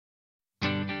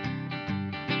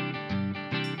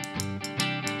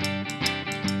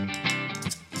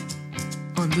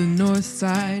On the north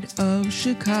side of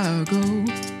Chicago,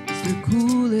 it's the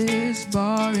coolest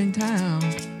bar in town.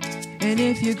 And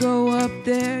if you go up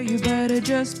there, you better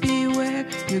just beware.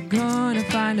 You're gonna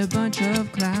find a bunch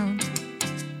of clowns.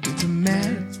 It's a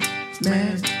mad,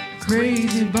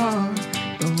 crazy bar.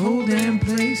 The whole damn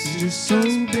place is just so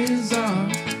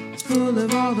bizarre, full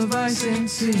of all the vice and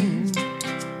sin.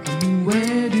 I mean,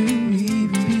 where do we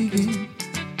even begin?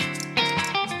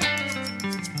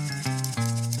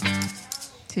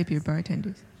 Tip your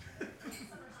bartenders.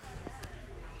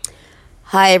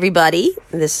 Hi, everybody.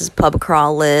 This is Pub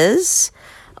Crawl Liz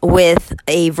with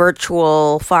a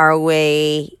virtual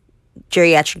faraway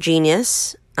geriatric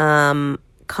genius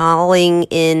calling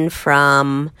in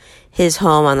from his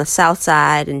home on the south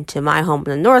side and to my home on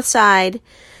the north side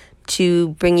to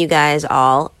bring you guys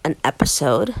all an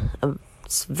episode, a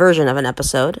version of an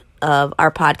episode of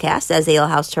our podcast, As the Ale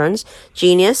House Turns.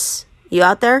 Genius, you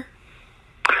out there?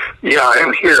 Yeah,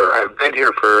 I'm here. I've been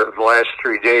here for the last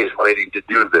 3 days waiting to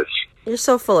do this. You're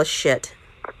so full of shit.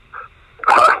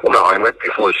 Well, I might be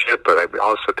full of shit, but I'm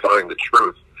also telling the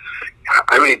truth.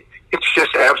 I mean, it's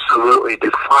just absolutely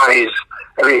defies.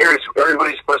 I mean,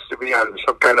 everybody's supposed to be on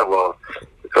some kind of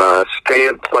a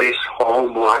stay-in-place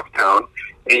home lockdown,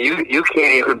 and you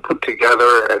can't even put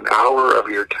together an hour of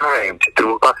your time to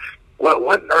do what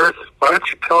on earth? Why don't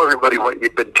you tell everybody what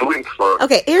you've been doing for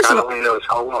God only knows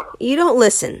how long? You don't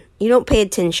listen. You don't pay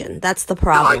attention. That's the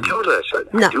problem. No, I do listen.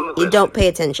 No, you don't pay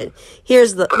attention.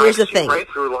 Here's the thing. Right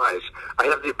through lies. I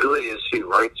have the ability to see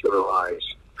right through lies.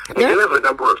 And you have a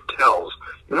number of tells.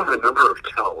 You have a number of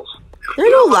tells. There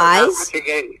are no lies.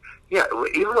 Even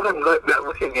when I'm not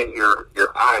looking at your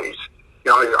eyes,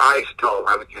 your eyes tell.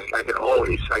 I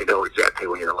know exactly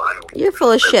when you're lying. You're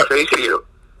full of shit. Thank you.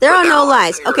 There are no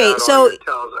lies. Okay, so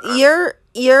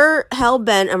you're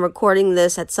hell-bent on recording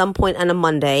this at some point on a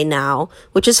Monday now,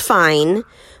 which is fine,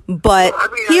 but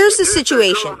here's the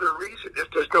situation.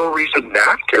 There's no reason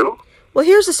not to. Well,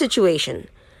 here's the situation.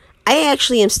 I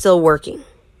actually am still working,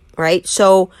 right?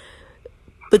 So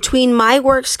between my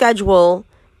work schedule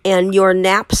and your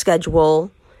nap schedule,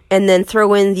 and then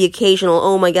throw in the occasional,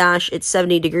 oh my gosh, it's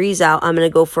 70 degrees out, I'm going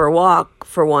to go for a walk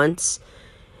for once,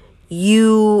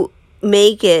 you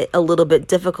make it a little bit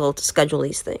difficult to schedule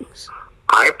these things.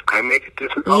 I make it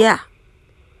difficult? Yeah.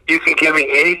 You can give me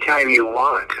any time you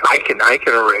want. I can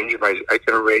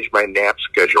arrange my nap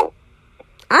schedule.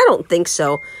 I don't think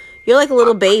so. You're like a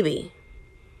little baby.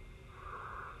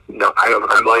 No,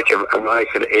 I'm like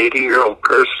an 80-year-old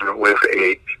person with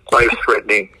a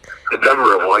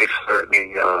number of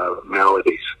life-threatening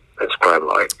maladies. That's what I'm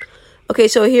like. Okay,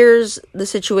 so here's the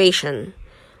situation.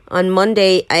 On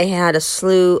Monday, I had a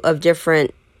slew of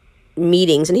different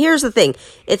meetings. And here's the thing.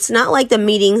 It's not like the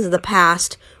meetings of the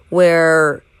past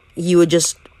where you would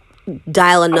just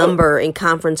dial a number and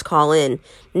conference call in.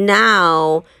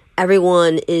 Now,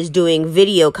 everyone is doing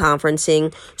video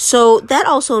conferencing. So that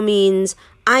also means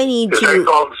I need to... Is that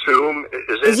called Zoom?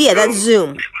 That's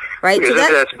Zoom. Right? Isn't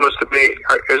that supposed to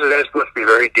be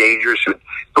very dangerous?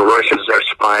 The Russians are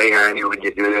spying on you when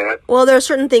you do that? Well, there are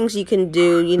certain things you can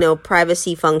do,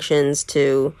 privacy functions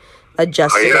to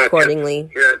adjust it accordingly.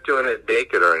 You're not doing it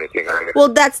naked or anything, are you?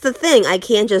 Well, that's the thing. I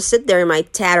can't just sit there in my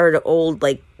tattered old,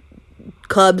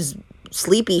 Cubs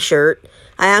sleepy shirt.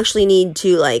 I actually need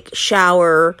to,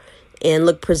 shower and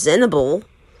look presentable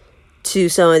to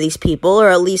some of these people, or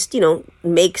at least,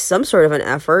 make some sort of an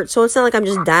effort. So it's not like I'm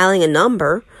just dialing a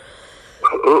number.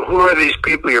 Who are these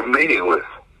people you're meeting with?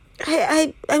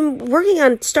 I'm working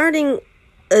on starting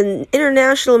an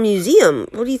international museum.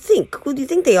 What do you think? Who do you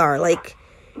think they are?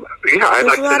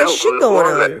 There's a lot of shit going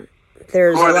on.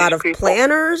 There's a lot of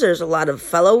planners. There's a lot of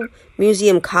fellow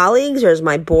museum colleagues. There's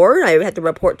my board. I have to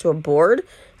report to a board.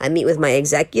 I meet with my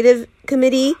executive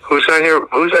committee. Who's on your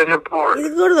board? You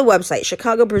can go to the website,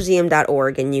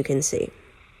 chicagomuseum.org, and you can see.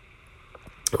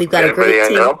 We've got a great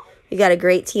team. We got a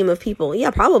great team of people.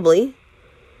 Yeah, probably.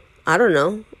 I don't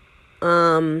know. I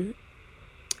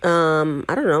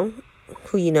don't know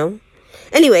who you know.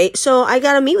 Anyway, so I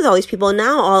got to meet with all these people, and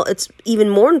now it's even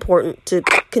more important to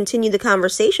continue the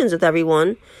conversations with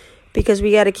everyone because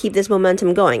we got to keep this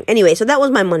momentum going. Anyway, so that was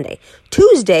my Monday.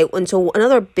 Tuesday, and so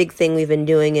another big thing we've been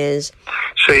doing is...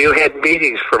 So you had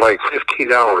meetings for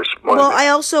 15 hours Monday. Well, I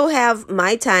also have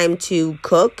my time to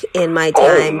cook and my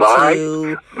time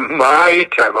to... My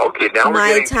time, okay, now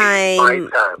we're getting my time.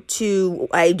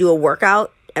 I do a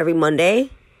workout every Monday.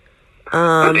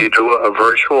 Do you do a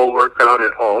virtual workout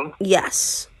at home?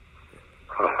 Yes.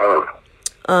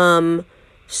 Uh-huh.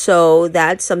 So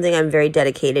that's something I'm very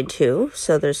dedicated to.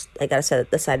 So I gotta set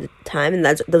aside time, and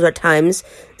those are times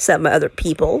set by other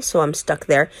people. So I'm stuck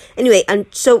there. Anyway, and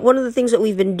so one of the things that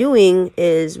we've been doing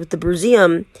is with the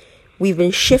Bruseum, we've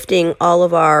been shifting all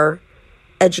of our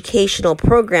educational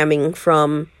programming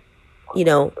from,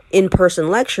 in-person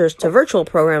lectures to virtual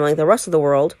programming like the rest of the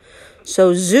world.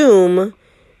 So Zoom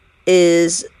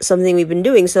is something we've been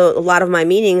doing. So a lot of my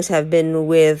meetings have been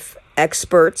with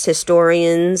experts,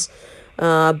 historians,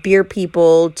 beer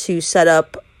people to set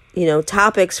up,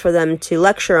 topics for them to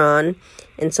lecture on.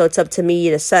 And so it's up to me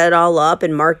to set it all up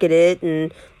and market it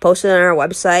and post it on our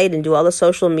website and do all the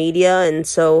social media. And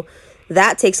so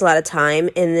that takes a lot of time.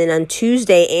 And then on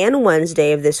Tuesday and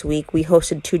Wednesday of this week, we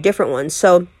hosted 2 different ones.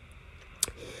 So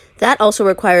that also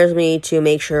requires me to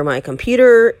make sure my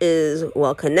computer is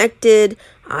well connected.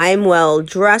 I'm well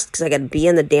dressed because I got to be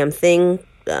on the damn thing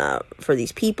for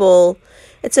these people.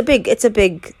 It's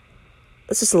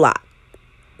just a lot.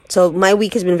 So my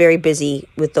week has been very busy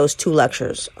with those 2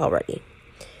 lectures already.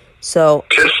 So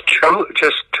just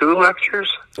 2 lectures?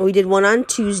 We did one on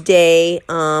Tuesday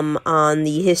on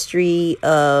the history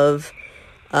of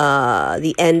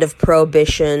the end of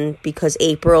Prohibition, because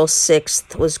April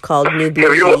 6th was called New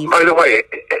Beer Eve. By the way,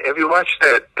 have you watched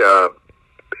that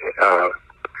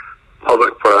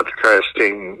public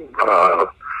broadcasting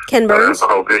Ken Burns?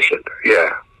 Prohibition?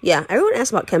 Yeah. Yeah, everyone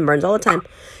asks about Ken Burns all the time.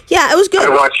 Yeah, it was good. I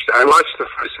watched the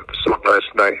first episode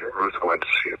last night. Ruth went to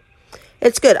see it.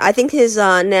 It's good. I think his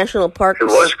National Park... It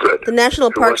was good. The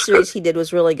National Park series he did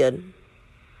was really good.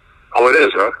 Oh, it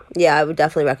is, huh? Yeah, I would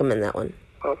definitely recommend that one.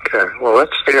 Okay. Well, I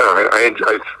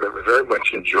very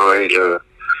much enjoyed...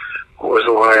 what was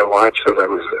the one I watched that I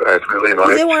really liked?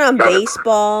 Was there one on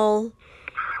baseball?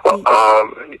 Well,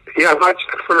 yeah, I watched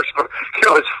the first one.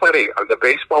 It's funny. The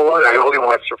baseball one, I only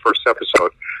watched the first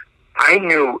episode. I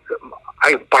knew...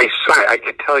 by sight, I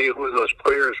could tell you who those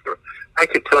players were. I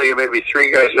could tell you maybe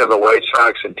 3 guys on the White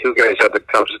Sox and 2 guys on the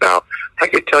Cubs now. I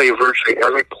could tell you virtually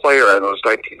every player on those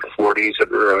 1940s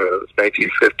and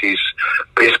 1950s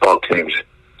baseball teams.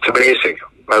 It's amazing.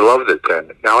 I loved it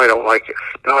then. Now I don't like it.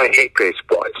 Now I hate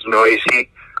baseball. It's noisy,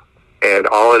 and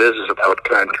all it is about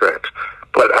contracts.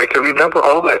 But I can remember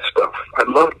all that stuff. I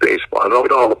loved baseball. I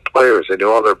loved all the players. I knew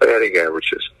all their batting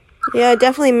averages. Yeah, I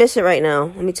definitely miss it right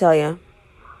now, let me tell you.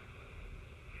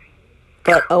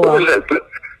 But, oh well. What was that?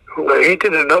 He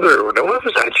did another one. What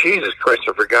was that? Jesus Christ,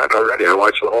 I've forgotten already. I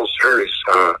watched the whole series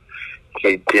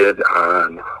he did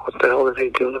on... What the hell did he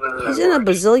do? He's in a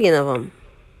bazillion of them.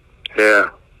 Yeah.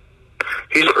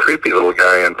 He's a creepy little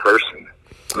guy in person.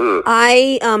 Ugh.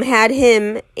 I had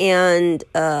him and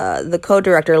the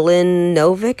co-director, Lynn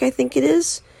Novick, I think it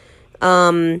is,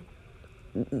 for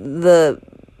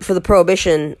the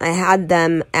Prohibition. I had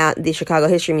them at the Chicago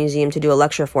History Museum to do a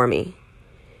lecture for me.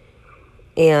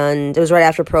 And it was right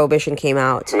after Prohibition came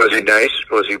out. Was he nice?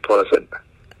 Was he pleasant?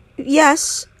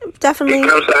 Yes, definitely.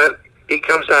 He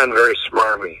comes on very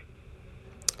smarmy.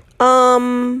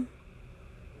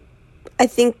 I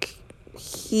think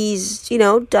he's,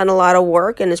 done a lot of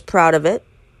work and is proud of it.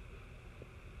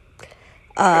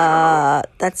 I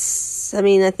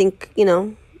think,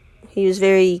 he was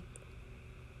very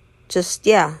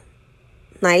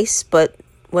nice, but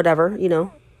whatever,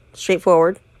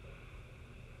 straightforward.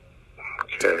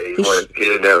 Okay, you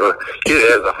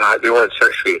weren't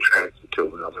sexually attracted to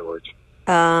him, in other words.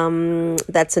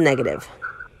 That's a negative.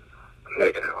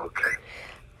 Negative, okay.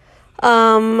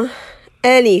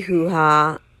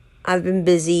 Anywho, I've been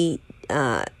busy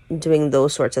doing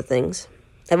those sorts of things.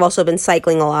 I've also been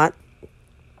cycling a lot.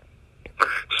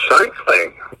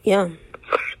 Cycling? Yeah.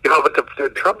 But the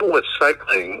trouble with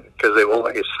cycling, because they won't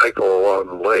let you cycle along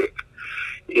the lake,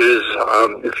 is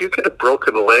if you get a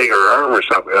broken leg or arm or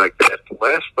something like that, the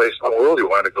last place in the world you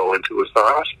want to go into is the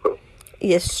hospital.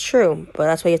 Yes, true, but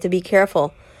that's why you have to be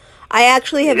careful. I've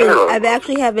actually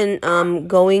been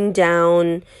going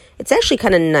down. It's actually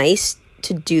kind of nice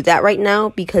to do that right now,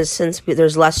 because since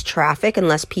there's less traffic and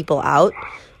less people out,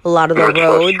 a lot of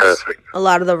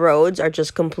the roads are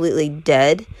just completely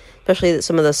dead, especially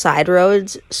some of the side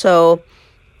roads. So,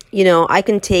 I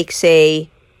can take, say,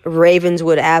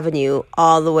 Ravenswood Avenue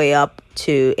all the way up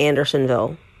to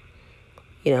Andersonville.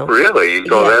 Really? You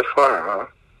go that far, huh?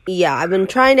 Yeah, I've been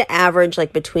trying to average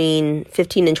between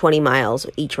 15 and 20 miles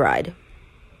each ride.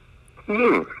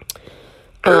 Very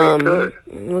good.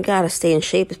 We gotta stay in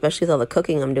shape, especially with all the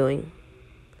cooking I'm doing.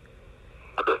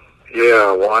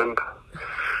 Yeah,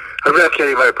 I'm not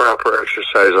getting my proper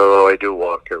exercise, although I do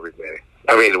walk every day.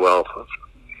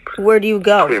 Where do you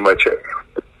go? Pretty much it.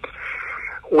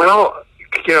 Well,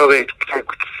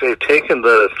 they've taken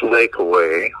the lake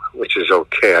away, which is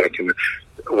okay.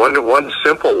 one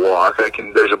simple walk.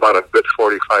 There's about a good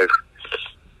 45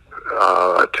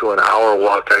 to an hour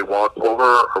walk. I walk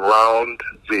over around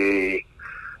the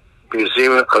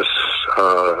Museum of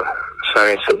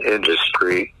Science and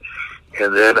Industry,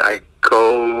 and then I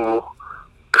go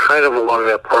kind of along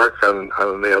that park on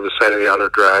the other side of the outer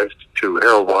drive to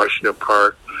Harold Washington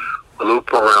Park,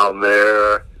 loop around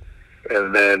there,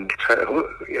 and then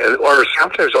or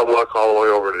sometimes I'll walk all the way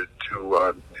over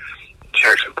to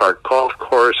Jackson Park Golf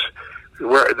Course,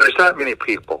 where there's not many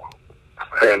people,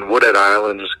 and Wooded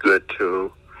Island is good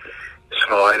too.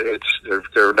 So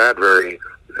they're not very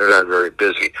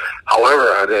busy.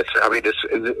 However,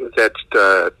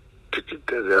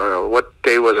 what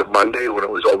day was it? Monday, when it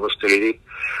was almost 80.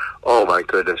 Oh my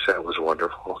goodness, that was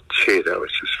wonderful. Gee, that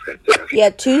was just fantastic.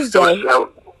 Yeah, Tuesday.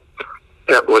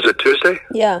 Was it Tuesday?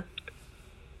 Yeah.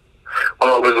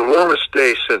 Well, it was the warmest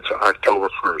day since October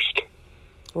 1st.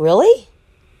 Really?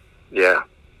 Yeah.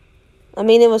 I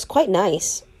mean, it was quite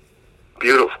nice.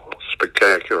 Beautiful,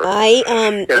 spectacular. I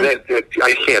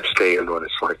can't stay in when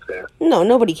it's like that. No,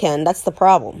 nobody can. That's the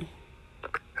problem.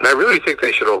 And I really think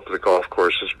they should open the golf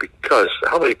courses, because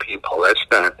how many people? That's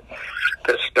not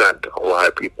a lot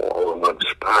of people all in one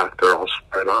spot. They're all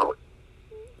spread out.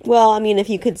 Well, I mean, if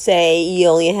you could say you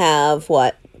only have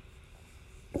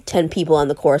 10 people on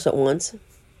the course at once.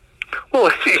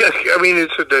 Well, I mean,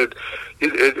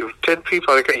 10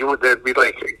 people. That'd be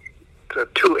like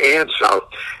 2 ants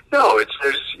out. No,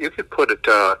 you could put it.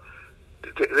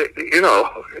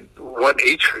 One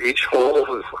each hole,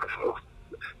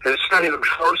 and it's not even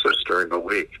courses during the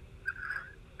week.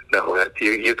 No,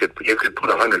 you could put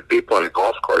 100 people on a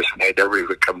golf course and they'd never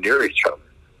even come near each other.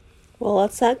 Well,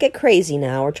 let's not get crazy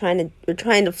now. We're trying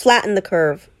to flatten the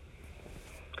curve.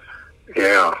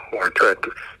 Yeah, we're trying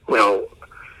to. Well,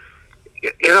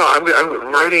 I'm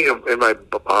writing in my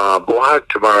blog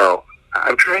tomorrow.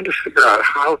 I'm trying to figure out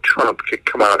how Trump could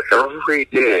come out every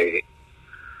day.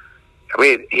 I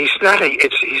mean, he's not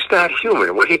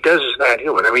human. What he does is not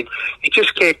human. I mean, he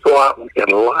just can't go out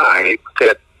and lie.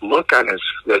 That look on his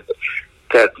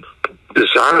that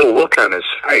bizarre look on his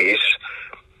face,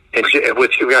 and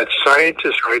with you got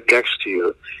scientists right next to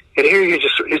you, and here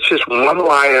it's just one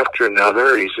lie after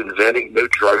another. He's inventing new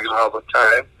drugs all the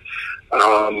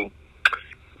time.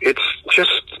 It's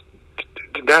just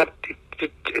not.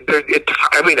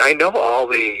 I mean, I know all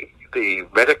the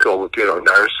medical,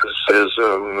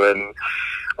 narcissism and,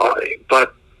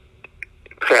 but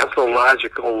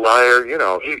pathological liar.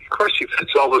 Of course he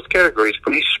fits all those categories,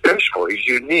 but he's special. He's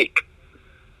unique.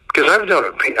 Because I've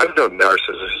known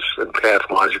narcissists and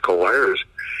pathological liars,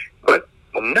 but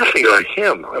nothing like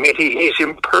him. I mean, he's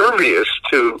impervious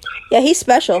to. Yeah, he's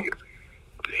special.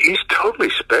 He's totally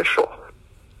special.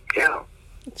 Yeah.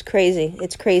 It's crazy.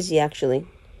 It's crazy, actually.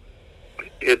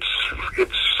 It's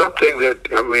something that,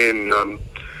 I mean, I'm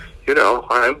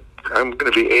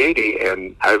going to be 80,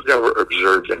 and I've never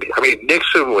observed any. I mean,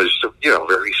 Nixon was,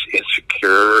 very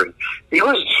insecure, and he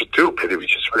wasn't stupid. He was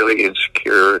just really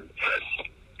insecure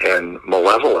and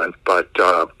malevolent. But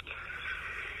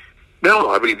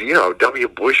no, I mean, W.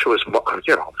 Bush was,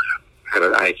 had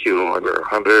an IQ under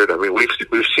 100. I mean,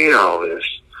 we've seen all this,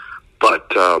 but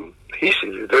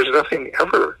there's nothing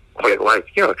ever quite like,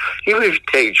 even if you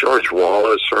take George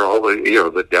Wallace or all the,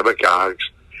 the demagogues,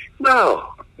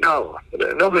 no,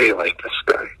 nobody like this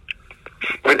guy.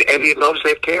 And he loves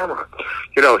that camera.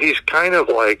 He's kind of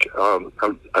like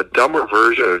a dumber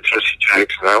version of Jesse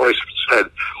Jackson. I always said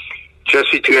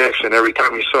Jesse Jackson, every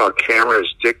time he saw a camera,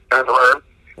 his dick got hard.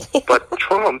 But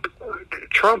Trump is,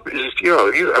 Trump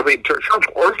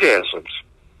orgasms,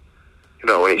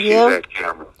 when he sees that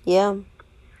camera. Yeah.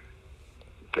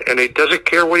 And he doesn't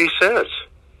care what he says.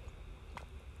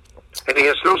 And he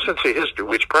has no sense of history,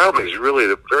 which probably is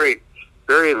really very,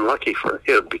 very lucky for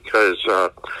him, because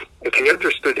if he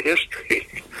understood history,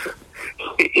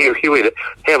 he would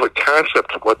have a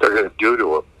concept of what they're going to do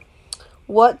to him.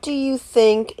 What do you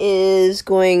think is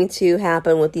going to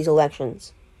happen with these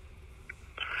elections?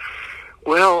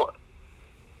 Well,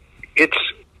 it's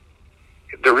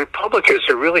the Republicans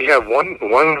that really have one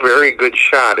very good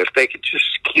shot. If they could just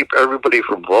keep everybody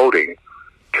from voting,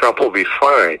 Trump will be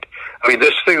fine. I mean,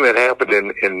 this thing that happened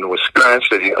in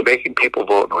Wisconsin, making people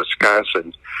vote in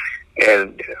Wisconsin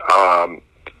and,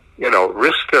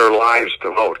 risk their lives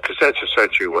to vote, because that's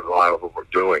essentially what a lot of them were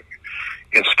doing.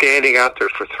 And standing out there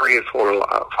for 3 and 4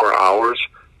 hours,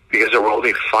 because there were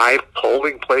only 5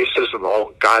 polling places in the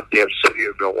whole goddamn city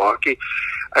of Milwaukee.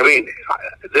 I mean,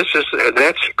 that's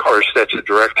a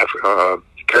direct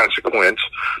consequence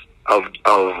of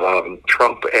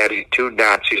Trump adding 2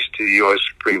 Nazis to the U.S.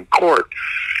 Supreme Court.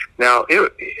 Now,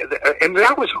 and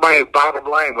that was my bottom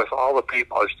line with all the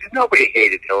people. Nobody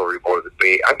hated Hillary more than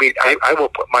me. I mean, I will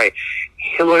put my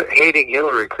hating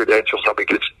Hillary credentials up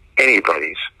against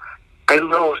anybody's. I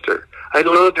loved her. I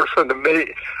loved her from the minute.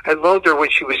 I loved her when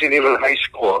she was in even high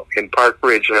school in Park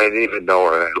Ridge, and I didn't even know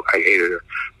her. I hated her,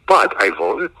 but I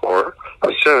voted for her. I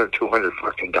sent her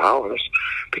 $200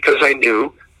 because I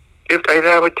knew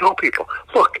I would tell people,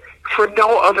 look, for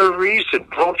no other reason,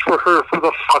 vote for her for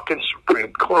the fucking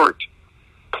Supreme Court.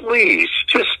 Please,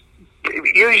 just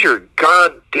use your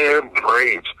goddamn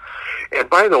brains. And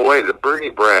by the way, the Bernie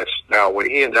brats, now, when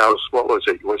he announced, what was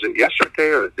it? Was it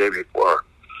yesterday or the day before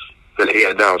that he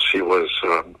announced he was,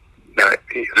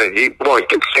 he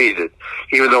conceded,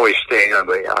 even though he's staying on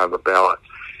the ballot.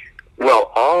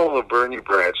 Well, all the Bernie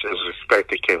brats, as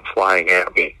expected, came flying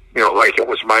at me, like it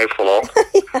was my fault.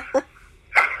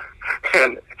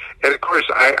 And of course,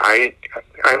 I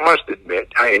must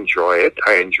admit, I enjoy it.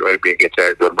 I enjoy being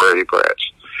attacked by Bernie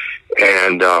brats.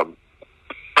 And,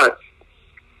 but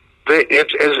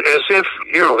it's as if,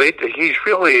 he's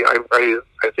really, I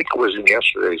think it was in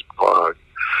yesterday's blog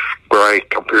where I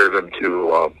compared him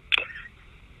to,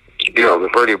 the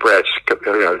Bernie brats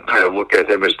kind of look at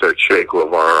him as their Che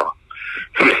Guevara.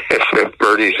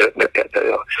 Bernie's,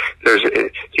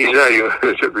 he's not even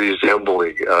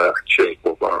resembling Che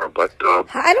Guevara, but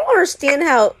I don't understand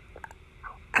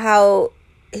how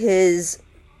his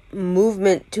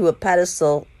movement to a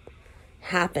pedestal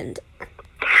happened.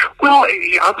 Well,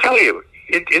 I'll tell you,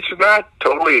 it's not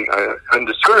totally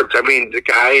undisturbed. I mean, the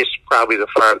guy is probably the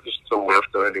farthest to the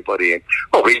left of anybody.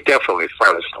 He's definitely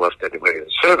farthest to the left of anybody in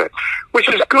the Senate, which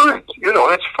is good.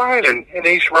 That's fine. And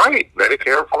he's right.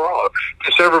 Medicare for all.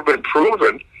 It's never been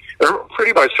proven.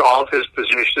 Pretty much all of his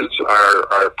positions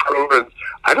are proven.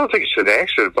 I don't think it's an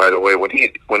accident, by the way, when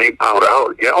he bowed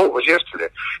out. Yeah, it was yesterday.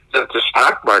 The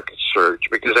stock market surged,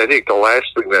 because I think the last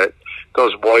thing that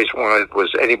those boys wanted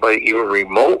was anybody even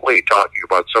remotely talking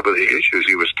about some of the issues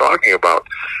he was talking about.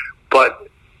 But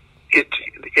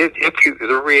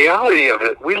the reality of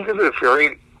it, we live in a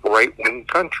very right-wing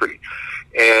country.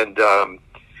 And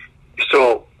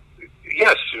so,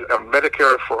 yes,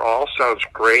 Medicare for all sounds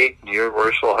great,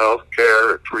 universal health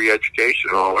care, free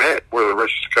education, all that. We're the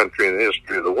richest country in the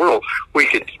history of the world. We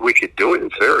could do it in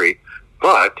theory,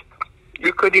 but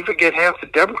you couldn't even get half the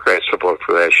Democrats to vote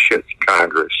for that shit in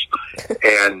Congress.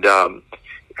 And the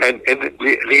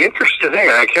interesting thing,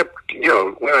 I kept,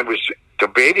 when I was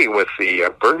debating with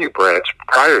the Bernie brats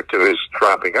prior to his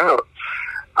dropping out,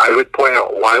 I would point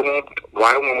out, why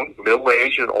won't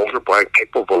middle-aged and older black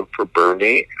people vote for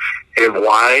Bernie, and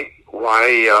why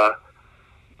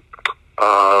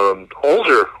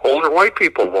older white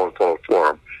people won't vote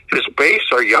for him? His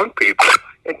base are young people.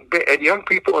 And young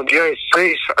people in the United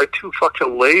States are too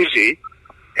fucking lazy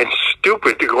and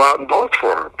stupid to go out and vote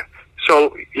for him.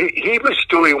 So he was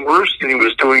doing worse than he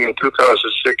was doing in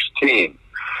 2016.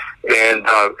 And,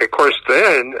 of course,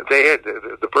 then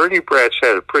the Bernie brats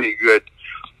had a pretty good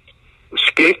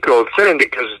scapegoat then,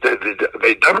 because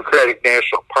the Democratic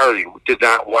National Party did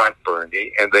not want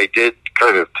Bernie, and they did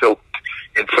kind of tilt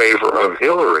in favor of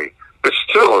Hillary. But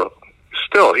still,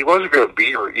 he wasn't going to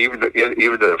beat her even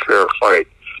in a fair fight.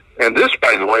 And this,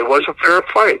 by the way, was a fair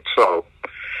fight. So,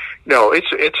 no,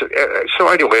 so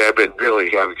anyway, I've been really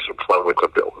having some fun with the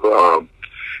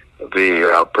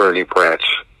Bernie brats.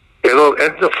 And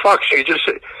the fucks, you just,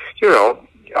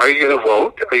 are you going to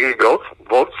vote? Are you going to go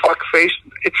vote fuckface?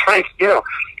 It's like,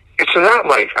 it's not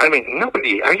like, I mean,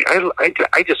 nobody,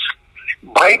 I just,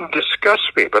 Biden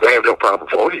disgusts me, but I have no problem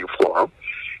voting for him.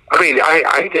 I mean,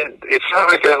 I didn't. It's not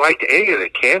like I liked any of the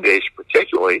candidates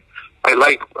particularly. I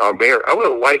liked Mayor. I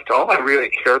would have liked. All I really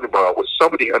cared about was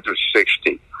somebody under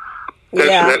 60.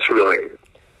 That's really.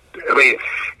 I mean,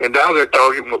 and now they're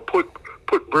talking about put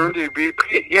Bernie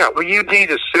VP. Yeah, well, you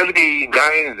need a 79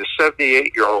 and a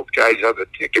 78-year-old guys on the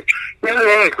ticket. Isn't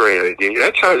that a great idea?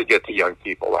 That's how to get the young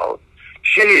people out.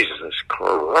 Jesus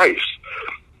Christ!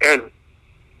 And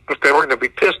if they were going to be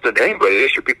pissed at anybody, they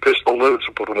should be pissed at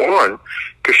Elizabeth Warren,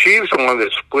 because she's the one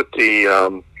that split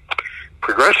the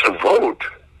progressive vote.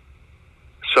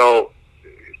 So,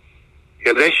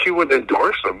 then she would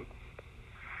endorse them.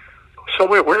 So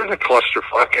we're in a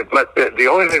clusterfuck. But the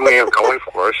only thing we have going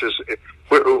for us is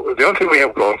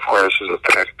the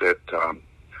fact that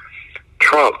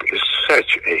Trump is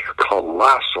such a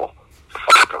colossal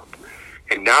fuck up,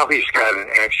 and now he's got an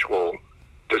actual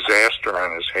disaster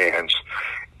on his hands.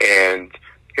 And,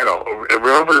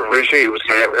 remember originally he was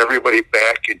going to have everybody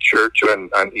back in church on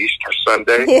Easter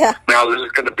Sunday? Yeah. Now this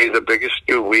is going to be the biggest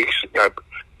 2 weeks.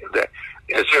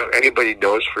 As if anybody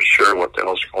knows for sure what the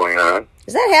hell's going on.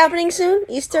 Is that happening soon?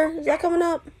 Easter? Is that coming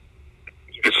up?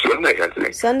 It's Sunday, I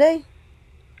think. Sunday?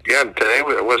 Yeah, today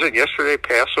was it yesterday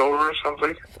Passover or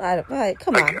something?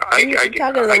 Come on. You're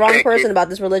talking to the wrong person about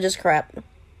this religious crap.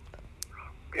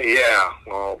 Yeah,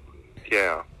 well,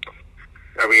 yeah.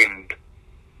 I mean,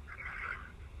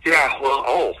 yeah,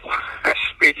 well,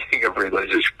 speaking of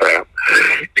religious crap,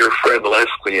 your friend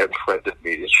Leslie unfriended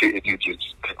me. Did you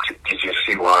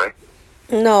see why?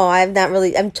 No, I've not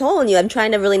really. I'm telling you, I'm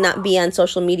trying to really not be on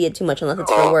social media too much unless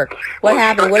it's for work. What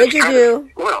happened? What did you do?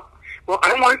 Well,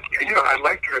 I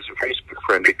liked her as a Facebook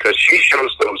friend because she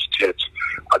shows those tits.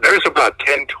 There's about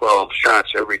 10, 12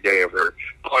 shots every day of her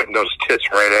pointing those tits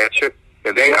right at you,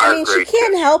 and they are great. She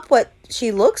can't help what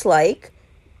she looks like.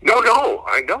 No,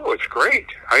 I know it's great.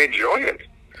 I enjoy it.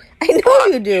 I know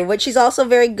you do, but she's also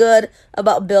very good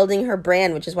about building her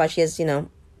brand, which is why she has, hundreds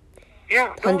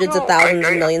of thousands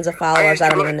and millions of followers. I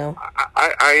don't even know.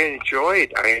 I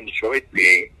enjoyed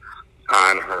being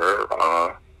on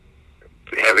her.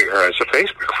 Having her as a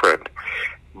Facebook friend,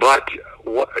 but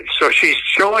so she's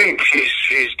doing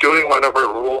one of her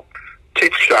little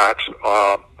tip shots.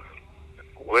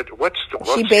 What's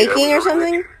she baking or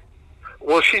something?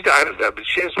 Well, she has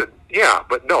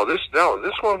but no, this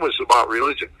one was about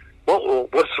religion.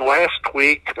 What's last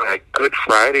week, like Good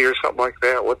Friday or something like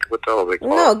that? What the hell they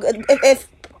call it? No, if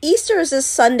Easter is this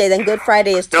Sunday, then Good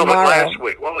Friday is tomorrow. No, but last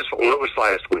week. What was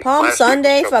last week? Palm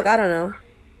Sunday? Fuck, I don't know.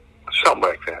 Something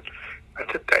like that.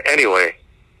 Anyway,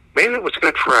 maybe it was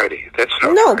Good Friday. That's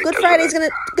not no. right,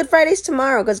 Good Friday's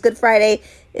tomorrow because Good Friday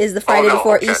is the Friday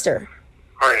before Easter.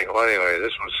 All right. Well, anyway,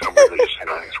 this was some religious thing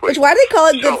next week. Why do they call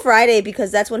it Good Friday? Because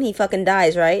that's when he fucking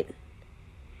dies, right?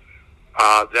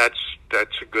 That's a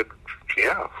good,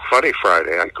 funny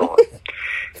Friday. I call it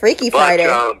Freaky Friday.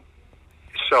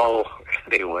 So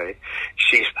anyway,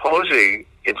 she's posing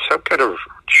in some kind of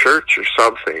church or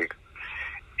something.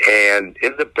 And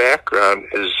in the background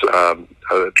is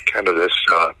kind of this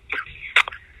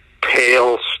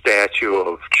pale statue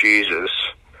of Jesus,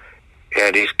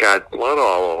 and he's got blood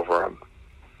all over him.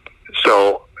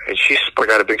 So, and she's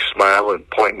got a big smile and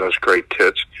pointing those great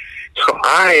tits. So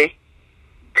I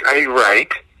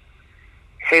write,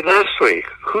 "Hey Leslie,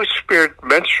 who smeared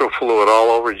menstrual fluid all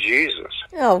over Jesus?"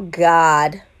 Oh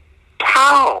God!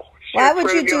 Pow! Why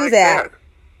would you do that?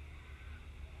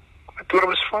 I thought it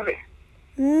was funny.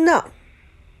 No.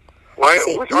 Why?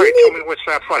 Tell me what's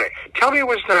not funny. Tell me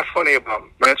what's not funny about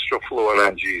menstrual fluid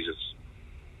on Jesus.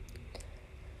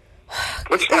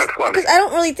 What's not funny? Because I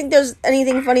don't really think there's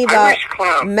anything funny about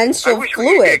menstrual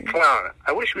fluid.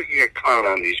 I wish we could get clown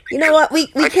on these people. You know what? We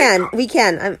can. We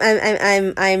can.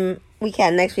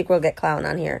 Next week we'll get clown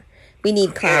on here. We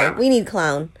need clown. Yeah. We need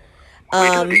clown. We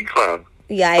do need clown.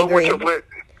 Yeah, I agree.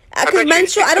 Because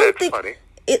menstrual, I don't think. Funny.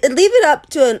 Leave it up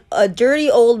to a dirty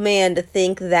old man to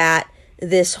think that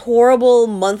this horrible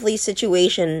monthly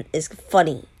situation is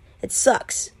funny. It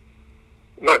sucks.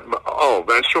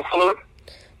 Menstrual fluid?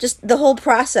 Just the whole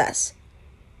process.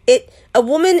 A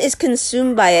woman is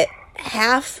consumed by it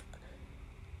half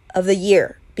of the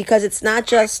year because it's not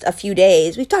just a few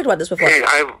days. We've talked about this before.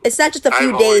 It's not just a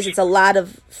few days. It's a lot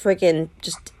of freaking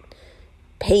just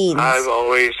pains. I've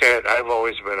always been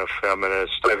a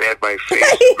feminist. I've had my face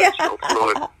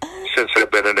since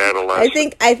I've been an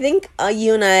adolescent. I think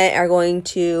you and I are going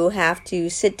to have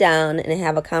to sit down and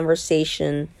have a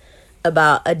conversation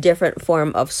about a different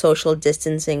form of social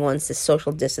distancing once the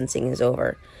social distancing is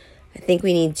over. I think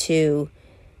we need to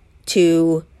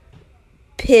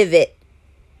pivot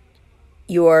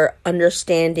your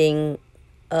understanding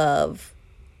of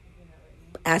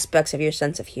aspects of your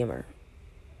sense of humor.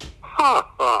 No,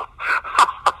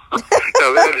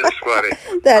 that is funny.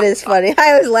 That is funny.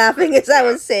 I was laughing as I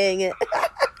was saying it.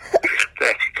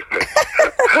 That's good.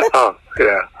 Oh,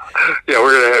 yeah. Yeah,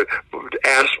 we're going to have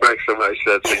aspects of my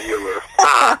sense of humor.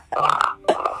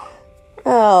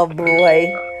 Oh,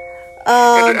 boy.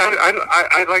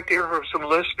 I'd like to hear from some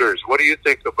listeners. What do you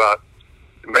think about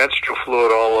menstrual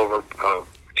fluid all over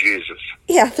Jesus?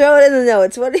 Yeah, throw it in the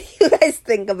notes. What do you guys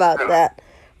think about that?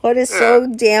 What is so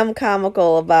damn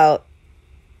comical about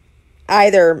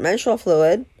either menstrual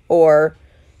fluid or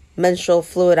menstrual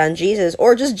fluid on Jesus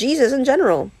or just Jesus in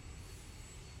general?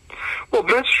 Well,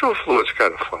 menstrual fluid's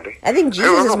kind of funny. I think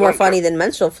Jesus is more funny than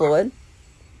menstrual fluid.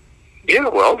 Yeah,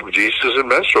 well, Jesus and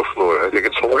menstrual fluid. I think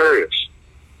it's hilarious.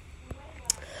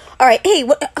 All right, hey,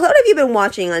 what have you been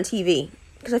watching on TV?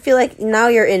 Because I feel like now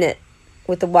you're in it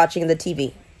with the watching of the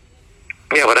TV.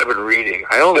 Yeah, but I've been reading.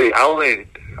 I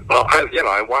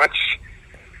watch.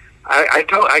 I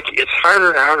don't. It's harder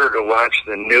and harder to watch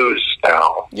the news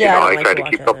now. Yeah, I try to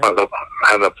keep up on the.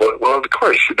 Well, of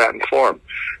course, you're not informed,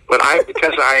 but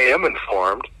because I am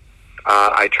informed,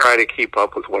 I try to keep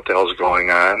up with what the hell's going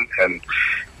on, and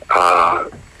I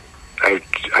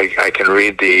can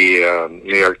read the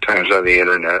New York Times on the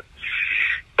internet.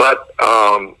 But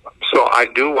so I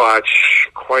do watch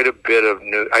quite a bit of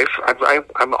news.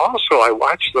 I'm also, I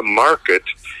watch the market.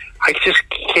 I just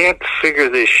can't figure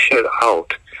this shit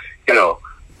out. You know,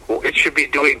 it should be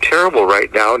doing terrible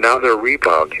right now. Now they're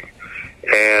rebounding,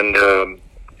 and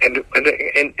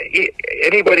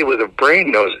anybody with a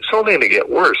brain knows it's only going to get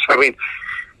worse. I mean,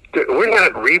 we're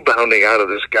not rebounding out of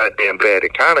this goddamn bad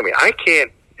economy.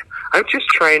 I'm just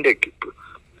trying to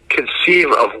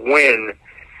conceive of when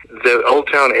the Old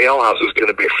Town Ale House is going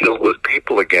to be filled with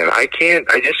people again. I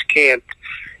just can't.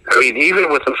 I mean,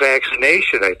 even with the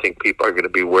vaccination, I think people are going to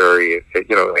be wary,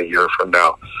 you know, a year from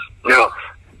now. Now,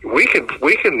 we can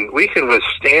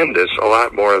withstand this a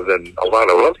lot more than a lot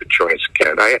of other joints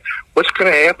can. What's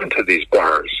going to happen to these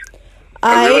bars?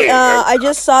 I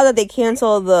just saw that they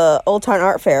canceled the Old Town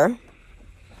Art Fair.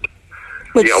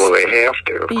 Yeah, well, they have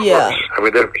to. Of course.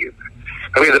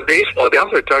 I mean, the baseball. Now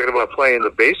they're talking about playing the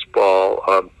baseball,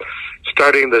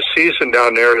 starting the season down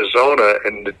in Arizona,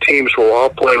 and the teams will all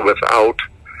play without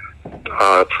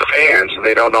fans, and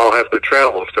they don't all have to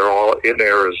travel if they're all in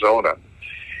Arizona.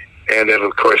 And then,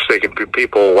 of course, they can be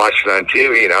people watching on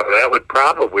TV. Now, that would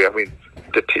probably, I mean,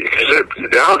 because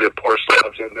now the poor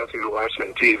slobs have nothing to watch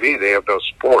on TV. They have no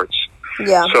sports.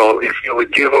 Yeah. So if you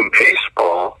would give them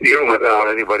baseball, even without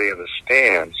anybody in the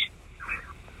stands,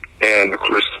 and of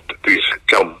course these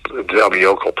dumb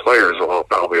local players will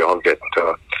probably all get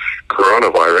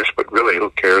coronavirus, but really, who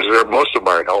cares? Most of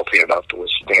them are healthy enough to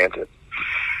withstand it.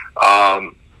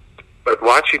 But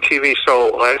watching TV, so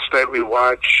last night we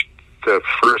watched the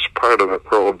first part of the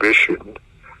Prohibition,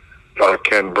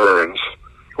 Ken Burns.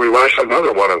 We watched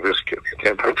another one of this kid.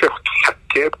 I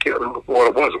can't remember what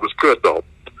it was. It was good, though.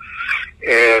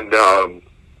 And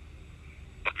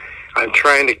I'm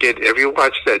trying to get... Have you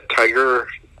watched that Tiger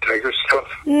stuff?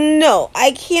 No,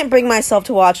 I can't bring myself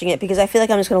to watching it because I feel like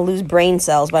I'm just going to lose brain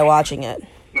cells by watching it.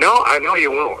 No, I know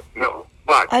you won't. No,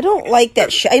 but... I don't like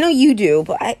that shit. I know you do,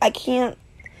 but I can't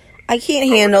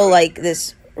handle, like,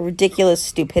 this ridiculous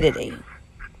stupidity.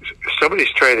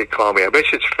 Somebody's trying to call me. I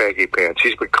bet you it's Faggy Pants.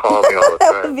 He's been calling me all the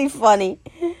time. That would be funny.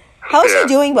 How's he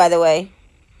doing, by the way?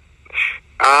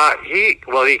 He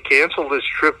canceled his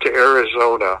trip to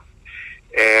Arizona,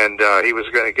 and he was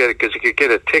going to get it because he could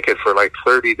get a ticket for like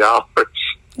 $30.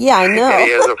 Yeah, I know. And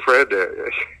he has a friend.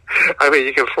 I mean,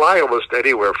 you can fly almost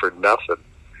anywhere for nothing.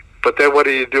 But then what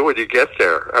do you do when you get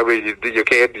there? I mean, you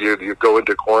can't. You go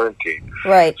into quarantine.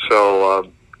 Right. So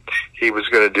he was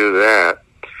going to do that,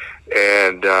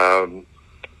 and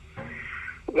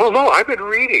well, no, I've been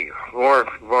reading more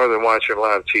than watching a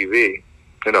lot of TV.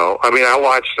 You know, I mean, I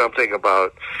watch something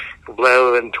about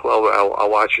 11, 12. I'll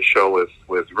watch a show with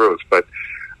Ruth, but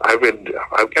I've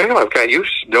got. You've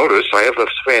noticed I have a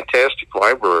fantastic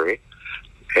library,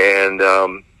 and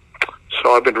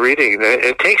so I've been reading.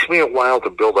 It takes me a while to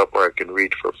build up where I can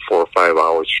read for 4 or 5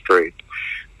 hours straight,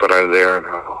 but I'm there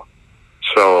now.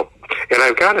 So, and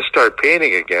I've got to start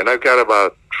painting again. I've got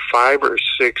about 5 or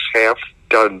 6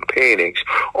 half-done paintings.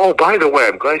 Oh, by the way,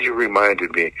 I'm glad you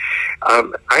reminded me.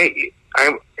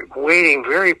 I'm waiting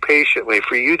very patiently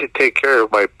for you to take care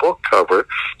of my book cover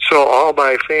so all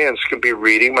my fans can be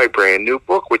reading my brand new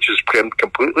book, which has been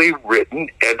completely written,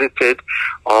 edited.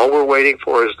 All we're waiting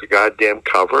for is the goddamn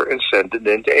cover and send it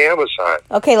into Amazon.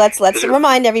 Okay, let's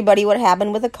remind everybody what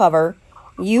happened with the cover.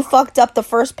 You fucked up the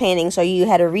first painting, so you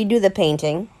had to redo the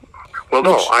painting. Well,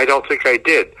 no, I don't think I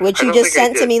did. Which you just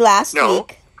sent to me last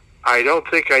week. I don't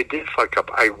think I did fuck up.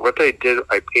 What I did,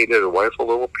 I painted a wonderful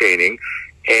little painting,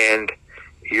 and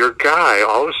your guy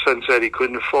all of a sudden said he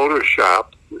couldn't Photoshop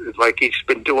like he's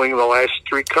been doing the last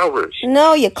 3 covers.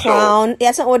 No, you clown.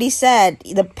 That's not what he said.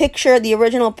 The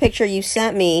original picture you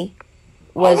sent me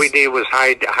was... All we did was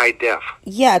high def.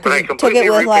 Yeah, because you took it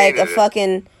with like a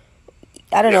fucking,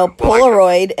 I don't know,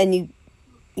 Polaroid, and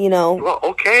you know... Well,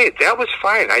 okay, that was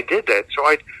fine. I did that.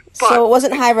 So it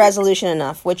wasn't high resolution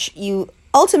enough, which you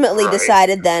ultimately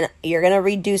decided then you're going to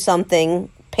redo something...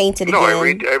 painted again. No,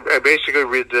 I basically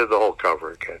redid the whole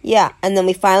cover again. Yeah, and then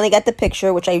we finally got the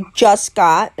picture, which I just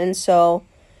got, and so...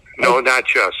 No, not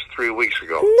just. 3 weeks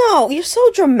ago. No, you're so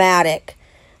dramatic.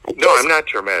 I'm not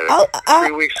dramatic.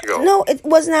 3 weeks ago. No, it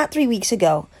was not 3 weeks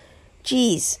ago.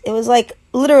 Jeez, it was like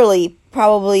literally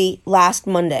probably last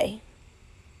Monday.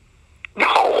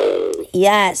 No.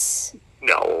 Yes.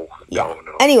 No. Yeah.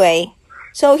 No. Anyway,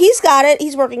 so he's got it.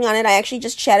 He's working on it. I actually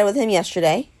just chatted with him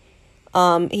yesterday.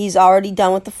 He's already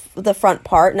done with the front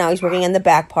part. Now he's working on the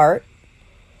back part.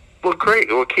 Well, great.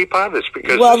 We'll keep on this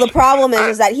because. Well, the problem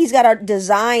is that he's got to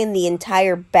design the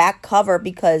entire back cover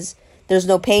because there's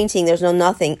no painting, there's no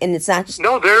nothing, and it's not just.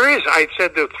 No, there is. I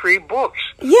said the 3 books.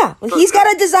 Yeah, well, he's got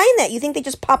to design that. You think they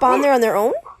just pop on there on their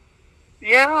own?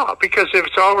 Yeah, because if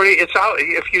it's out.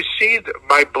 If you see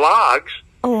my blogs.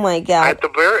 Oh my God! At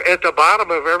the bottom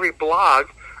of every blog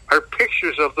are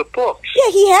pictures of the books.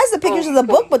 Yeah, he has the pictures of the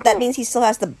book, but that means he still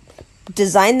has to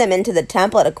design them into the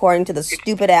template according to the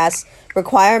stupid ass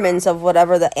requirements of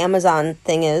whatever the Amazon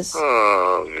thing is.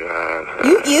 Oh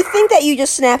God! You think that you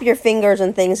just snap your fingers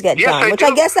and things get done, which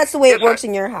I guess that's the way it works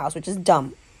in your house, which is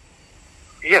dumb.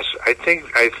 Yes, I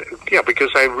think yeah,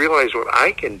 because I realize what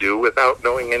I can do without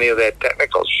knowing any of that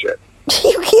technical shit.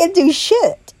 You can't do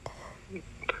shit.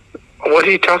 What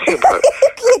are you talking about? You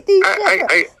can't do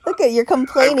shit. Look at you're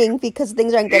complaining because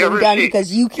things aren't getting done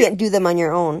because you can't do them on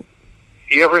your own.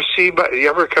 You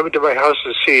ever come to my house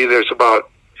and see there's about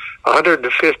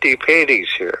 150 paintings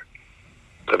here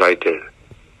that I did.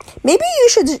 Maybe you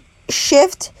should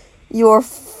shift your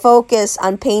focus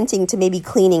on painting to maybe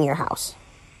cleaning your house.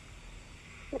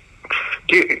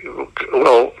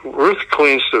 Well, Ruth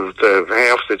cleans the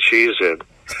half that she's in,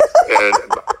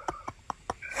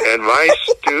 and my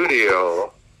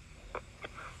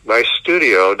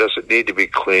studio doesn't need to be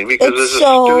cleaned because it's a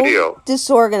studio. It's so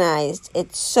disorganized.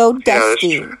 It's so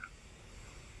dusty.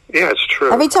 Yeah, it's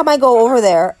true. Every time I go over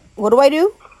there, what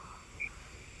do?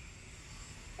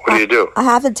 What do you do? I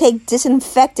have to take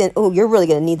disinfectant. Oh, you're really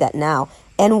going to need that now.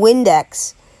 And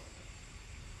Windex.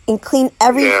 And clean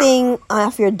everything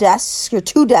off your desks, your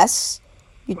 2 desks,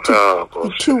 your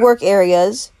 2 work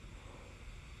areas.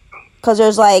 Because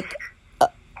there's like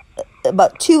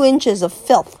about 2 inches of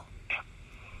filth.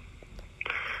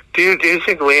 Do you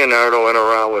think Leonardo went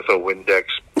around with a Windex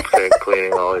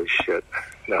cleaning all his shit?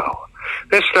 No.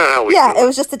 That's not how we do it. Yeah, it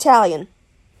was just Italian.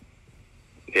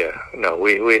 Yeah, no,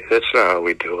 we that's not how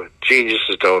we do it.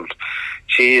 Geniuses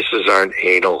aren't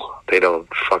anal. They don't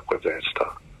fuck with that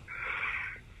stuff.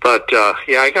 But,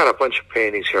 yeah, I got a bunch of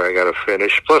paintings here I got to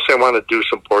finish. Plus, I want to do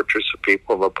some portraits of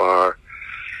people in the bar.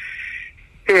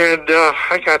 And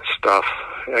I got stuff.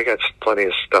 I got plenty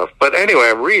of stuff. But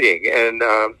anyway, I'm reading, and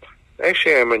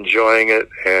actually I'm enjoying it.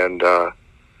 And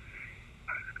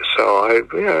so, as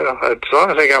long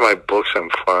as I got my books,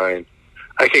 I'm fine.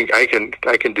 I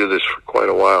can do this for quite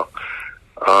a while.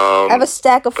 I have a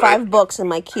stack of 5 books in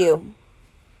my queue.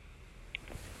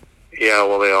 Yeah,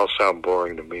 well, they all sound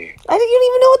boring to me. You don't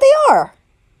even know what they are.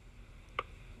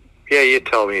 Yeah, you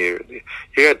tell me. You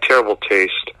got terrible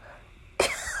taste.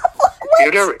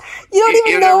 You don't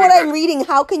even know what I'm reading.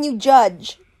 How can you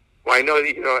judge? Well, I know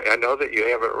that you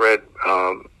haven't read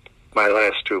my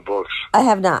last 2 books. I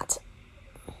have not.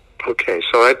 Okay,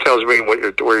 so that tells me where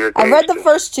your taste I read the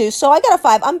first 2, so I got a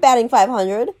 5. I'm batting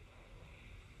 500.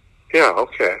 Yeah,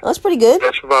 okay. That's pretty good.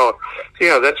 That's what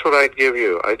I'd give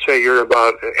you. I'd say you're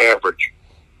about average.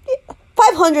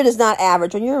 500 is not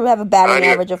average. When you have a batting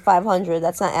average of 500,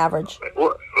 that's not average.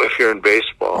 Well, if you're in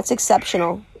baseball. That's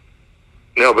exceptional.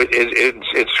 No, but in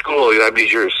school, that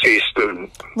means you're a C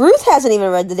student. Ruth hasn't even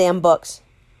read the damn books.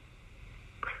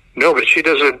 No, but she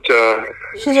doesn't. She doesn't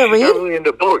read? She's not really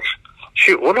into books.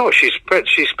 She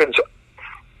spends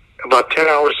about 10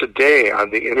 hours a day on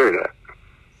the internet.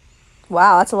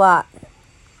 Wow, that's a lot.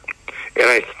 And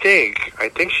I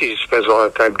think she spends a lot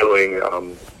of time doing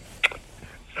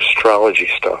astrology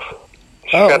stuff.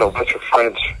 She's got a bunch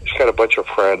of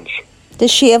friends.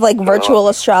 Does she have like virtual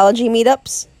astrology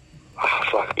meetups? Oh,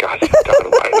 fuck, God,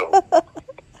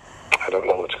 I don't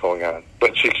know what's going on,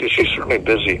 but she's certainly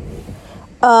busy.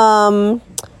 What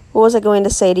was I going to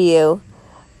say to you?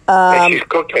 And she's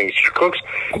cooking. She cooks.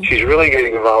 She's really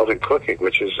getting involved in cooking,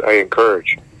 which is I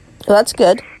encourage. Well, that's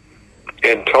good.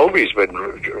 And Toby's been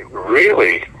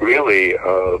really, really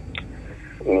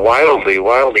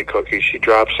wildly cooking. She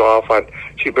drops off on.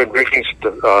 She's been bringing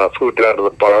food down to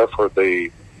the bar for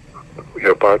the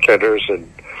bartenders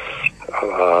and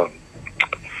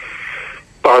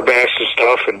barbacks and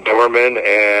stuff and doormen,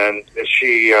 and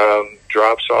she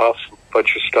drops off a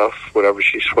bunch of stuff whenever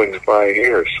she swings by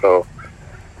here. So,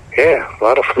 yeah, a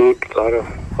lot of food, a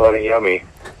lot of yummy.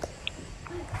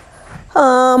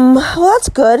 Well, that's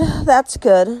good. That's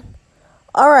good.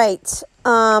 All right.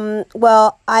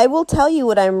 Well, I will tell you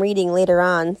what I'm reading later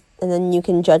on, and then you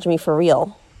can judge me for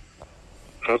real.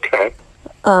 Okay.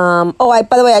 By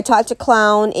the way, I talked to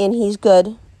Clown, and he's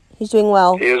good. He's doing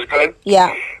well. He is good?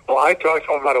 Yeah. Well, I talked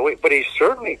to him about a week, but he's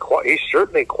certainly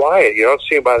quiet. You don't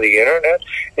see him on the internet,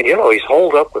 and he's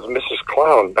holed up with Mrs.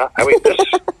 Clown. I mean, this.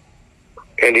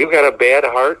 And you've got a bad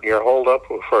heart, and you're holed up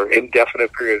for an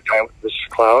indefinite period of time with Mrs.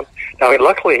 Clown. Now,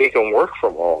 luckily, he can work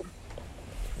from home.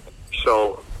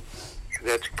 So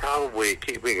that's probably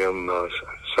keeping him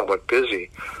somewhat busy.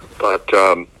 But,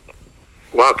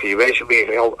 wow, can you imagine being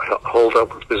holed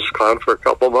up with Mrs. Clown for a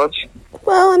couple of months?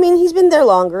 Well, I mean, he's been there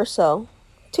longer, so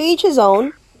to each his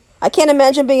own. I can't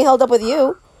imagine being held up with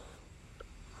you.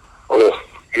 Oh,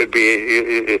 it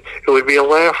would be a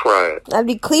laugh riot. I'd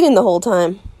be cleaning the whole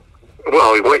time.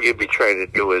 Well, what you'd be trying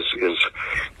to do is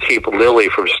keep Lily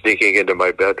from sneaking into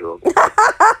my bedroom. That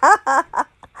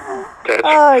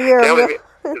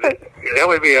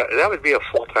would be a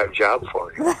full-time job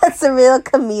for you. That's a real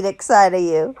comedic side of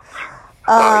you.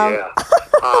 Yeah.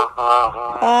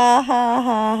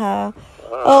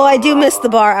 Oh, I do miss the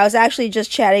bar. I was actually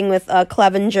just chatting with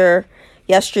Clevenger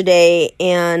yesterday,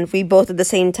 and we both at the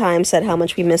same time said how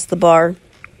much we missed the bar.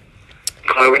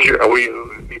 Clevenger, are we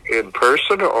in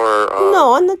person or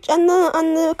no, on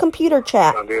the computer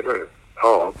chat? On the internet.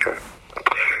 Oh, okay.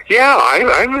 Yeah,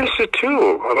 I miss it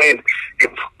too. I mean,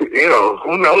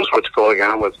 who knows what's going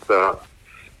on with all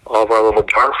of our little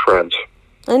bar friends.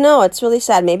 I know, it's really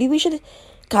sad. Maybe we should...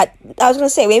 God, I was going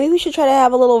to say, maybe we should try to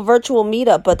have a little virtual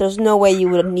meetup, but there's no way you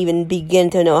would even begin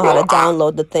to know how to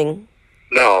download the thing.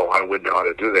 No, I wouldn't know how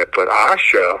to do that. But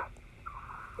Asha,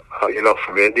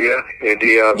 from India,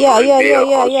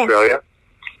 Australia,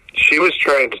 she was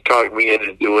trying to talk me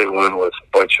into doing one with a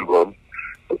bunch of them,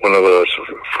 one of those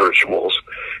virtuals.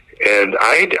 And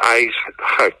I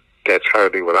that's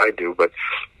hardly what I do, but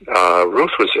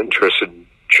Ruth was interested in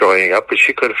joining up, but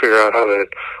she couldn't figure out how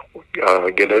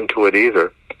to get into it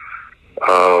either.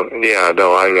 I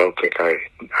don't think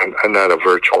I'm not a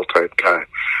virtual type guy.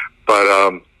 But,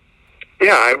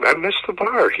 I miss the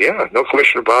bar. Yeah, no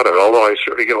question about it. Although I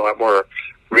certainly get a lot more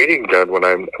reading done when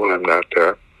I'm not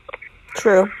there.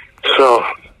 True. So,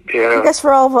 yeah. I guess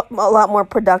we're all a lot more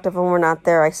productive when we're not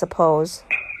there, I suppose.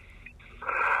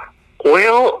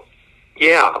 Well,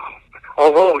 yeah.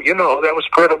 Although, that was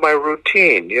part of my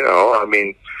routine, I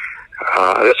mean,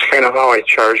 that's kind of how I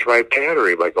charge my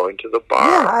battery, by going to the bar.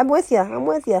 Yeah, I'm with you. I'm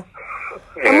with you,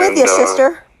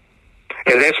 sister.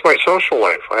 And that's my social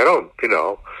life. I don't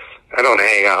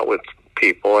hang out with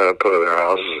people. I don't go to their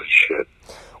houses and shit.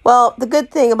 Well, the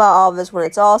good thing about all of this, when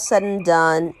it's all said and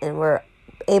done and we're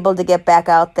able to get back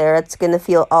out there, it's going to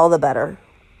feel all the better.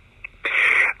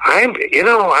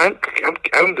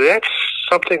 That's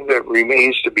something that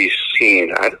remains to be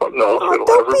seen. I don't know if it'll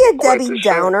don't ever be a quite Debbie the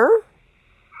same. Downer.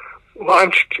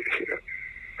 Well,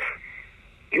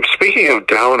 speaking of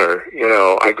Downer,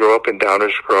 I grew up in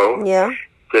Downers Grove. Yeah.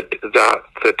 The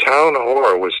town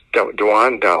whore was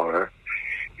Dwan Downer,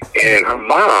 and her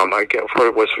mom,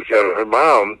 her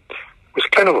mom was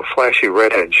kind of a flashy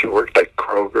redhead. She worked at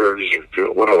Kroger's,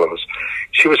 one of those.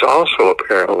 She was also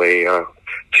apparently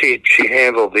she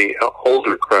handled the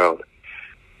older crowd,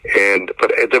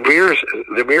 but the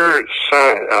mere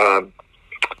sign.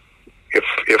 If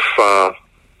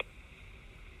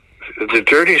the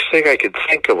dirtiest thing I could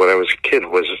think of when I was a kid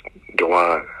was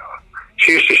Dwan.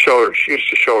 She used to show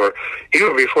her,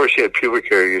 even before she had pubic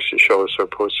hair, used to show us her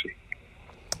pussy.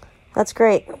 That's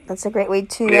great. That's a great way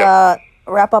to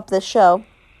wrap up this show.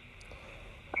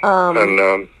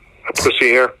 A pussy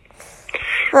hair.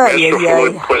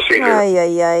 Pussy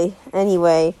hair.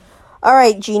 Anyway. All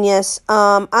right, genius.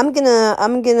 I'm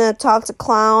gonna talk to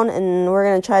Clown, and we're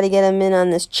gonna try to get him in on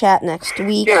this chat next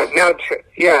week.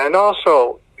 Yeah, and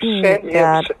also send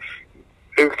him,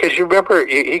 because you remember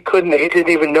he didn't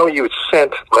even know you had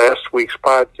sent last week's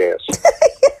podcast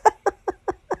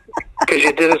because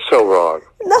you did it so wrong.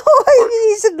 No,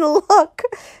 he didn't look.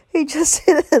 He just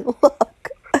didn't look.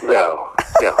 No.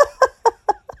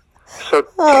 So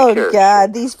oh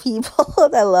God, these people!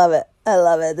 I love it.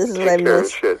 This is what I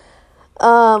miss.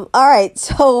 All right,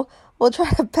 so we'll try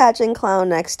to patch in Clown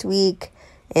next week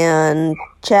and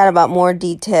chat about more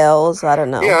details. I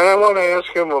don't know. Yeah, and I want to ask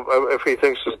him if he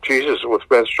thinks that Jesus with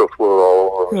menstrual fluid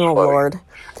all over his body. Lord.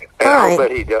 And all I'll right.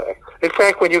 bet he does. In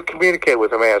fact, when you communicate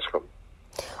with him, ask him.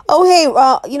 Oh, hey,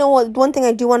 you know what? One thing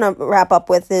I do want to wrap up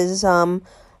with is I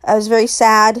was very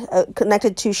sad,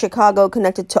 connected to Chicago,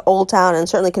 connected to Old Town, and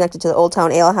certainly connected to the Old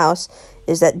Town Ale House,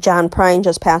 is that John Prine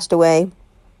just passed away.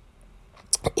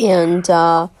 And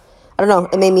I don't know,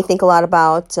 it made me think a lot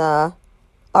about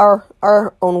our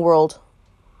own world.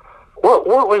 What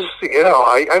was,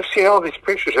 I've seen all these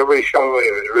pictures, everybody showing me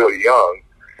he was really young.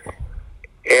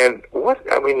 And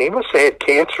he must have had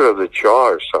cancer of the jaw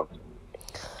or something.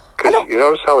 Because you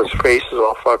notice how his face is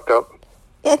all fucked up?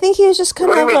 Yeah, I think he was just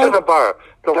kind of... When he was in the bar,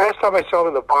 the last time I saw him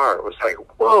in the bar, it was like,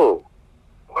 whoa,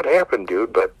 what happened,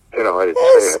 dude? But, I didn't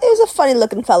say it. He was a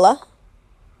funny-looking fella.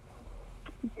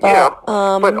 But,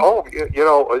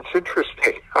 it's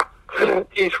interesting.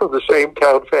 He's from the same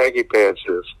town Faggy Pants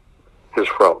is. is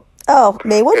from. Oh,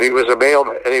 Maywood? And he was a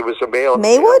mailman.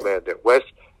 Maywood? Mailman at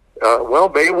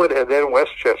Maywood and then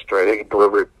Westchester, I think,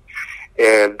 delivered.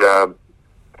 And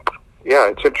yeah,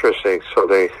 it's interesting. So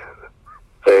they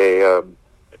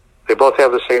both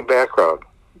have the same background.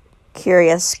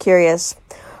 Curious.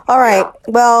 All right. Yeah.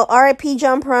 Well, R.I.P.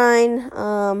 John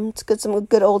Prine. It's good, some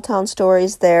good Old Town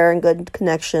stories there and good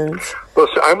connections. Well,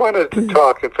 so I wanted to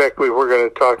talk. In fact, we were going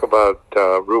to talk about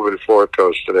Ruben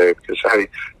Fortos today because I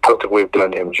don't think we've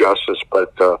done him justice.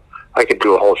 But I could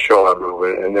do a whole show on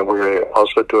Ruben, and then we're going to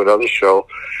also do another show.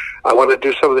 I want to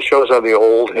do some of the shows on the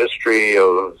old history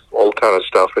of Old Town and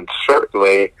stuff, and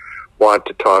certainly want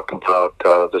to talk about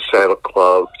the Saddle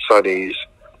Club, Sonny's,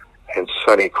 and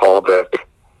Sonny Colbeck,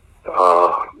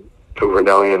 who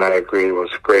Vernelli and I agreed was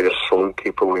the greatest saloon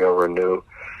keeper we ever knew,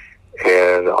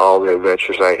 and all the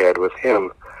adventures I had with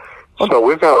him. So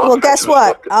we've got. Well, guess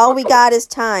what? All we got is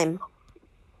time.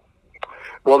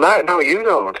 Well, no, you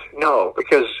don't. No,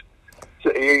 because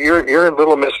you're a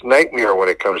little Miss Nightmare when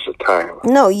it comes to time.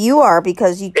 No, you are,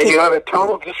 because you And you have a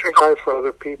total disregard for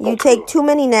other people. you take too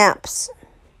many naps.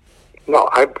 No,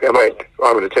 I'm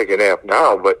going to take a nap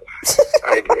now, but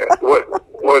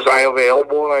was I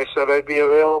available when I said I'd be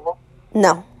available?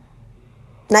 No.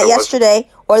 Not yesterday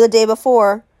or the day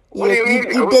before. What do you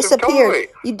mean? You disappeared. Totally.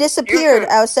 You disappeared.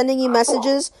 I was sending you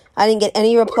messages. I didn't get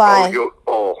any reply.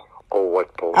 Oh,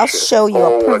 what bullshit. I'll show you.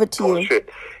 I'll prove it to bullshit.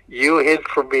 You hid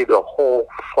from me the whole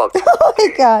fucking Oh my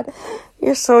God.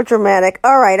 You're so dramatic.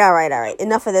 All right.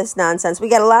 Enough of this nonsense. We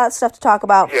got a lot of stuff to talk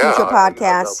about. Yeah, Future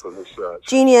podcasts. enough of this nonsense.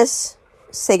 Genius.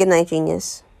 Say goodnight,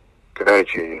 Genius. Good night,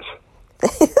 Genius.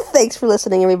 Thanks for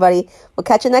listening, everybody. We'll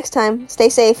catch you next time. Stay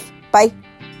safe. Bye.